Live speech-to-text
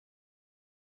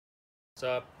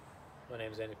What's up? My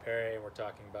name is Andy Parry, and we're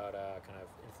talking about kind of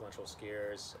influential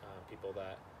skiers, people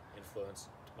that influenced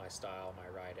my style, my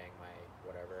riding, my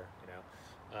whatever,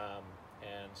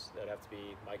 and that'd have to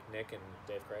be Mike, Nick, and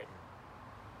Dave Crichton.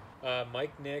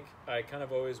 Mike, Nick, I kind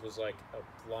of always was like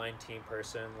a blind team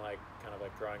person, like kind of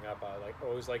like growing up. I like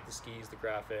always liked the skis, the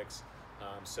graphics.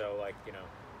 So like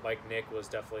Mike Nick was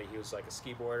definitely he was like a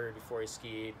ski boarder before he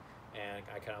skied, and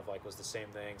I kind of like was the same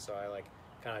thing. So I like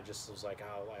kind of just was like,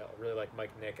 oh, I really like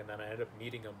Mike Nick, and then I ended up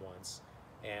meeting him once,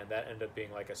 and that ended up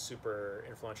being like a super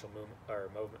influential moment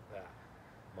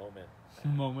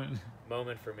Moment.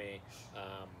 moment for me,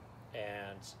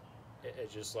 and it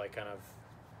just like kind of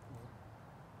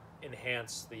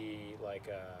enhance the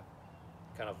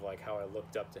kind of like how I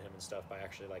looked up to him and stuff by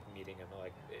actually like meeting him.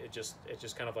 Like it just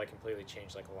kind of like completely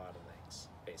changed like a lot of things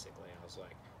basically. I was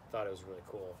like thought it was really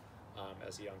cool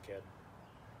as a young kid.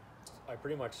 I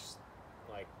pretty much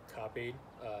like copied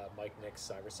Mike Nick's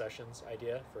Cyber Sessions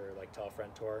idea for like Tell a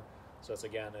Friend tour. So it's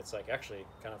like actually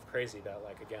kind of crazy that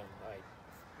like again I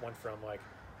went from like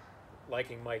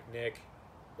liking Mike Nick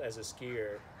as a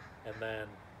skier and then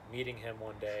meeting him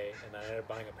one day, and then I ended up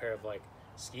buying a pair of like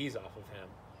skis off of him,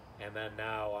 and then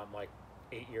now I'm like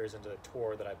 8 years into the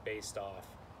tour that I based off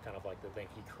kind of like the thing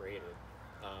he created.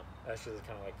 That's just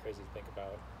kind of like crazy to think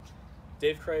about.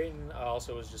 Dave Crichton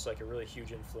also was just like a really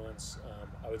huge influence.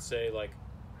 I would say like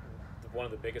one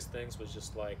of the biggest things was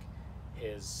just like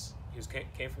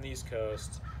came from the East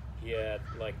Coast. He had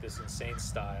like this insane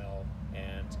style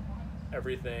and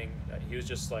everything. He was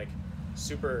just like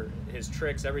super, his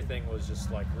tricks, everything was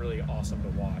just like really awesome to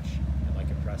watch and like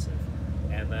impressive.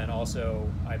 And then also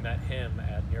I met him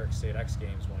at New York State X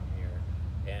Games one year,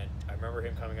 and I remember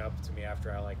him coming up to me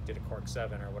after I like did a cork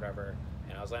 7 or whatever,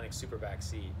 and I was landing super back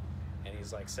seat, and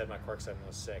he's like said my cork 7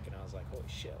 was sick, and I was like, holy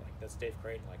shit, like that's Dave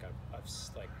Crichton. Like I've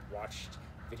like watched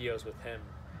videos with him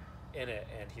in it,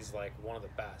 and he's like one of the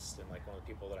best and like one of the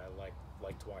people that I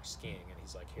like to watch skiing, and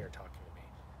he's like here talking to me.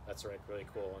 That's like really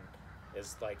cool. And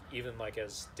is like even like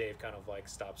as Dave kind of like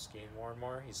stopped skiing more and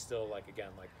more, he's still like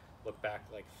again like look back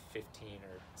like 15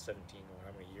 or 17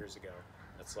 or how many years ago.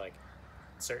 That's like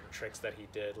certain tricks that he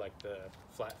did, like the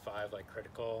flat 5 like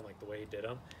critical, and like the way he did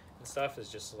them and stuff is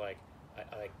just like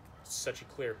I like such a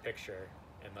clear picture,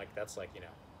 and like that's like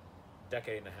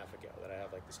decade and a half ago that I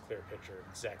have like this clear picture of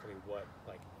exactly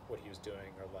what he was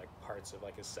doing, or like parts of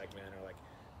like his segment, or like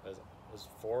was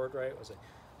forward right was it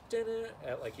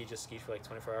at like he just skied for like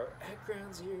 24 hours at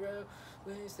ground zero,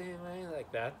 stay away, like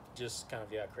that. Just kind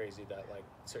of crazy that like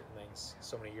certain things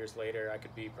so many years later I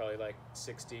could be probably like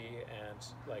 60 and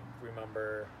like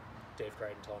remember Dave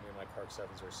Crichton telling me my cork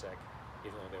 7s were sick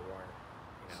even though they weren't.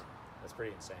 That's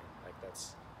pretty insane. Like that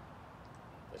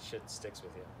shit sticks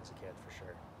with you as a kid for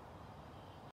sure.